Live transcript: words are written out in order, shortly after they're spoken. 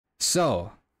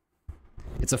So,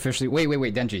 it's officially... Wait,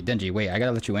 Denji, wait, I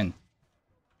gotta let you in.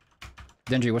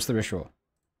 Denji, what's the ritual?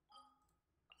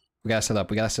 We gotta set up,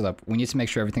 We need to make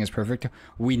sure everything is perfect.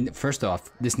 First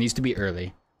off, this needs to be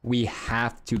early. We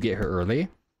have to get her early.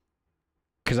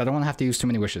 Because I don't want to have to use too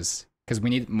many wishes. Because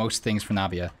we need most things for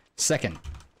Navia. Second,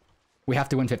 we have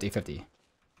to win 50-50.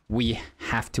 We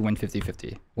have to win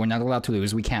 50-50. We're not allowed to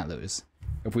lose. We can't lose.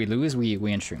 If we lose, we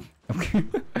in stream.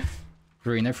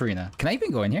 Furina. Can I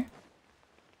even go in here?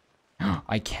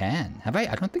 I can. Have I?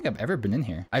 I don't think I've ever been in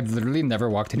here. I've literally never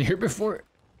walked in here before.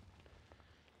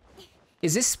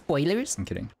 Is this spoilers? I'm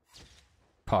kidding.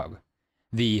 Pog.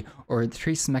 The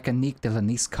Oratrice Mécanique de la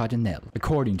Nice Cardinal.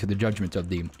 According to the judgment of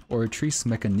the Oratrice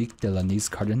Mécanique de la Nice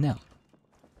Cardinal.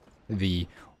 The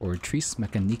Oratrice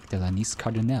Mécanique de la Nice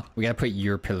Cardinal. We gotta put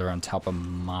your pillar on top of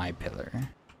my pillar.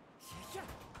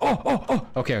 Oh!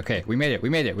 Okay. We made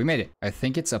it. I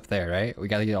think it's up there, right? We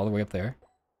gotta get all the way up there.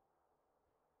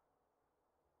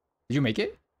 Did you make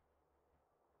it?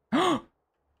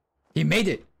 He made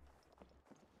it!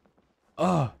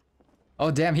 Oh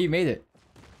damn, he made it.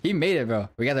 He made it, bro.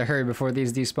 We gotta hurry before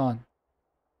these despawn.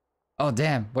 Oh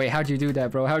damn, wait, how'd you do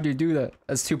that, bro? How'd you do that?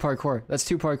 That's too parkour.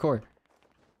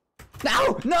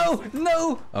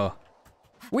 No! Oh.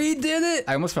 We did it!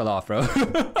 I almost fell off, bro.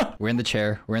 We're in the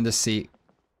chair. We're in the seat.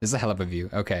 This is a hell of a view.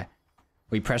 Okay.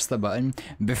 We press the button.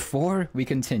 Before we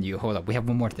continue, hold up. We have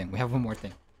one more thing.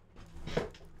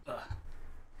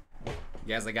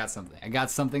 Guys, I got something. I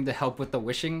got something to help with the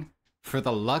wishing. For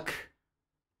the luck.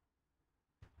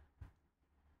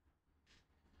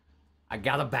 I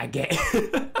got a baguette.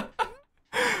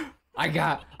 I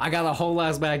got a whole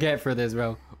ass baguette for this,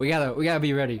 bro. We gotta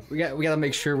be ready. We gotta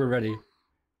make sure we're ready.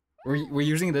 We're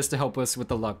using this to help us with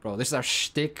the luck, bro. This is our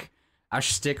shtick. Our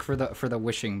shtick for the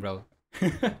wishing, bro.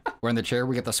 We're in the chair.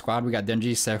 We got the squad. We got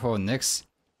Denji, Seho, and Nyx.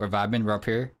 We're vibing. We're up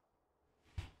here.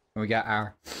 And we got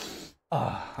our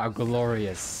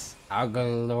glorious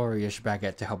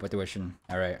baguette to help with the wishing.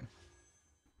 All right.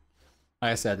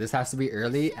 Like I said, this has to be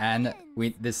early, and we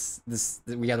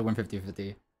gotta win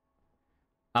 50-50.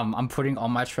 I'm putting all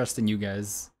my trust in you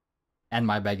guys, and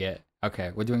my baguette.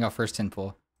 Okay, we're doing our first 10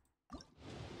 pull.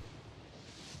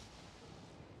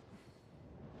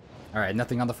 All right,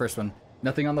 nothing on the first one.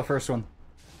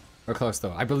 We're close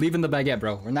though. I believe in the baguette,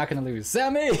 bro. We're not gonna lose.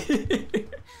 Sammy!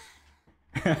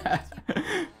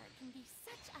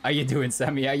 How you doing,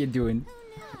 Sammy? How you doing?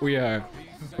 We're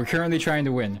currently trying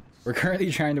to win. We're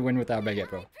currently trying to win without baguette,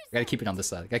 bro. Gotta keep it on this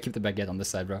side. Gotta keep the baguette on this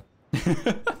side, bro.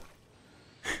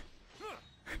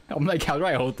 I'm like, how do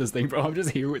I hold this thing, bro? I'm just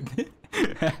here with it.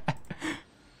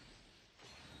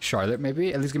 Charlotte,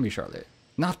 maybe? At least give me Charlotte.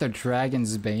 Not the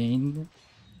Dragon's Bane.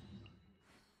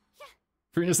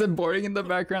 Furina said boring in the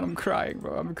background. I'm crying,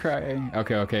 bro. I'm crying.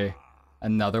 Okay.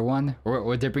 Another one?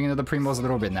 We're dipping into the primos a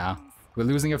little bit now. We're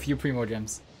losing a few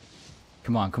primogems.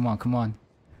 Come on.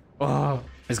 Oh,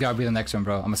 it's gotta be the next one,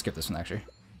 bro. I'm gonna skip this one, actually.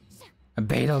 A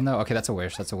Beetle? No. Okay, that's a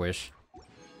wish.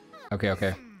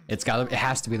 Okay. It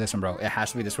has to be this one, bro. It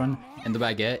has to be this one. In the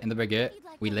baguette.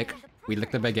 We lick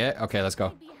the baguette. Okay, let's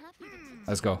go.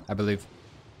 I believe.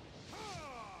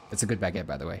 It's a good baguette,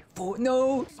 by the way. Oh,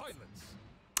 no!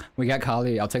 We got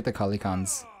Kali. I'll take the Kali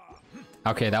cons.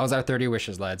 Okay, that was our 30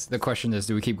 wishes, lads. The question is,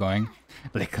 do we keep going?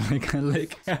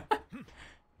 Lick.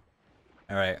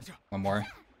 Alright, one more.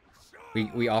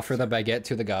 We offer the baguette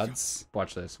to the gods.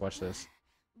 Watch this. Boring. Isn't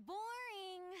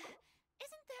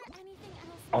there anything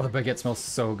else? Oh, the baguette smells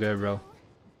so good, bro.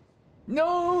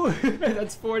 No!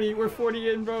 That's 40. We're 40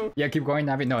 in, bro. Yeah, keep going,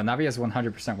 Navia. No, Navia is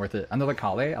 100% worth it. Another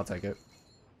Kale? I'll take it.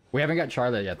 We haven't got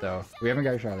Charlotte yet, though.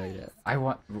 I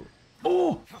want...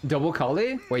 Oh! Double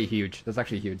Kale? Wait, huge. That's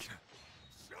actually huge.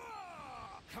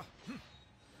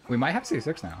 We might have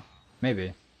C6 now.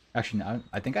 Maybe. Actually, no,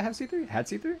 I think I have C3. Had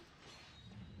C3?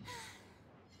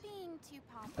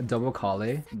 A double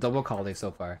Kale. Double Kale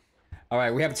so far.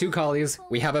 Alright, we have 2 Kales.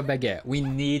 We have a baguette. We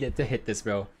need to hit this,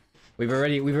 bro. We've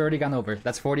already gone over.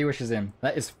 That's 40 wishes in.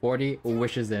 That is 40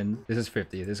 wishes in. This is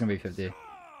 50. This is gonna be 50.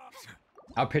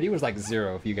 Our pity was like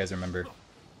 0, if you guys remember.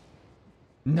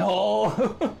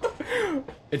 No!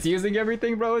 It's using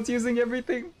everything, bro. It's using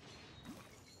everything.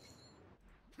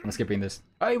 I'm skipping this.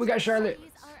 Oh, we got Charlotte.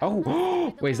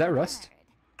 Oh, wait, is that Rust?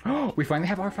 Oh, we finally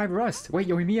have R5 Rust. Wait,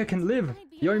 Yoimiya can live.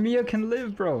 Yoimiya can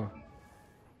live, bro.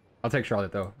 I'll take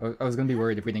Charlotte, though. I was gonna be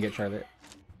worried if we didn't get Charlotte.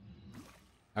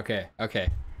 Okay.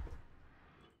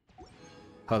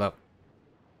 Hold up.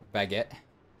 Baguette.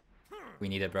 We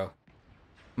need it, bro. I'm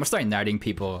gonna start narding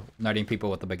people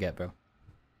with the baguette, bro.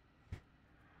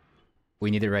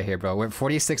 We need it right here, bro. We're at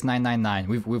 46,999.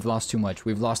 We've lost too much.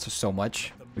 We've lost so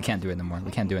much. We can't do it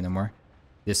anymore.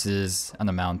 This is an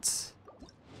amount.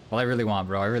 Well, I really want,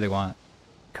 bro. I really want.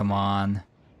 Come on.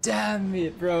 Damn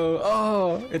it, bro.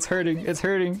 Oh, it's hurting. It's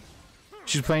hurting.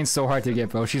 She's playing so hard to get,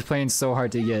 bro. She's playing so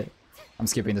hard to get. I'm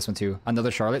skipping this one too. Another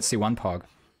Charlotte, C1 Pog.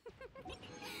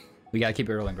 We gotta keep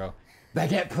it rolling, bro.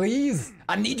 Baguette, please!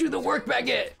 I need you to work,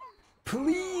 Baguette!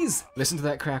 Please! Listen to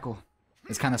that crackle.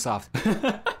 It's kind of soft.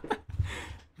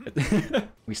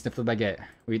 We sniff the Baguette.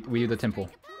 We do the temple.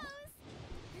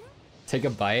 Take a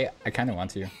bite? I kind of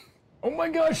want to. Oh my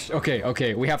gosh! Okay,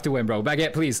 okay. We have to win, bro.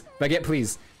 Baguette, please. Baguette,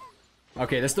 please.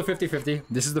 Okay, this is the 50-50.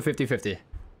 This is the 50-50.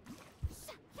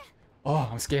 Oh,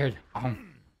 I'm scared.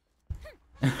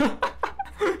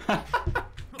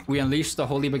 We unleash the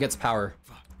Holy Baguette's power.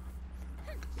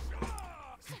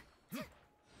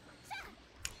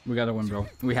 We gotta win, bro.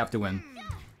 We have to win.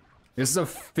 This is a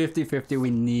 50-50. We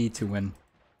need to win.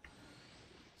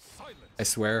 I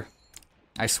swear.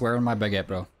 I swear on my Baguette,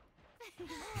 bro.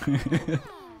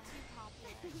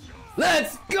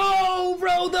 Let's go,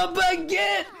 bro! The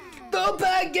Baguette! The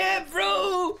Baguette,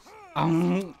 bro!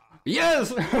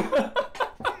 Yes!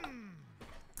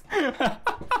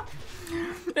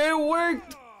 It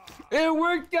worked! It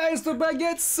worked, guys! The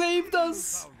Baguette saved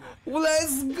us!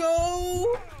 Let's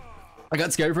go! I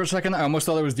got scared for a second. I almost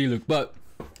thought it was D-Luke, but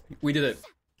we did it.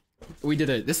 We did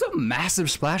it. This is a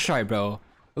massive splash eye, bro.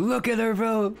 Look at her,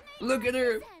 bro. Look at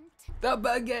her. The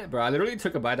Baguette. Bro, I literally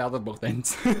took a bite out of both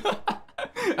ends.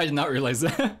 I did not realize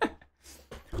that.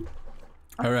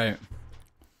 Alright.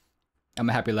 I'm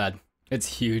a happy lad. It's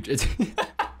huge. It's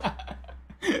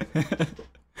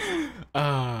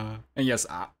and yes,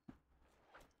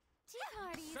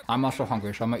 I'm also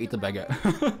hungry, so I'm gonna eat the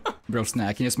Baguette. Bro,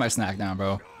 snack. It's my snack now,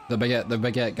 bro. The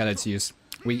Baguette got its use.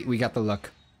 We got the luck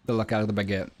out of the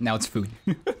Baguette. Now it's food.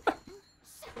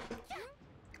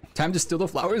 Time to steal the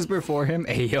flowers before him.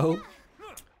 Ayo.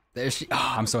 There she.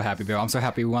 Oh, I'm so happy, bro. I'm so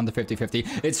happy we won the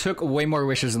 50-50. It took way more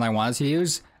wishes than I wanted to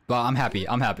use, but I'm happy.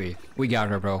 I'm happy. We got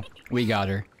her, bro. We got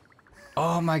her.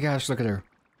 Oh my gosh, look at her.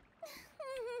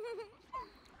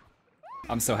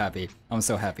 I'm so happy. I'm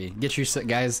so happy. Get your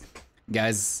guys,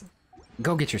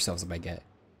 go get yourselves a Baguette.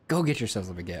 Go get yourselves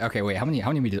a Baguette. Okay, wait. How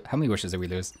many wishes did we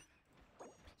lose?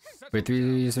 Wait,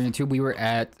 372. We were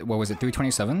at, what was it?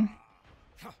 327.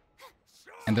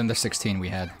 And then the 16 we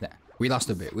had. We lost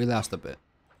a bit. We lost a bit.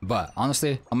 But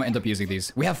honestly, I'm gonna end up using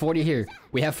these. We have 40 here.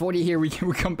 We have 40 here. We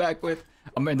can come back with.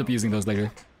 I'm gonna end up using those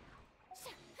later.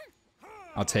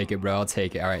 I'll take it, bro. I'll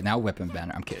take it. All right, now weapon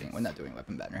banner. I'm kidding. We're not doing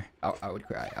weapon banner. I would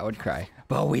cry. I would cry.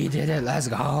 But we did it. Let's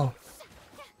go.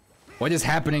 What is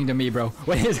happening to me, bro?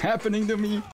 What is happening to me?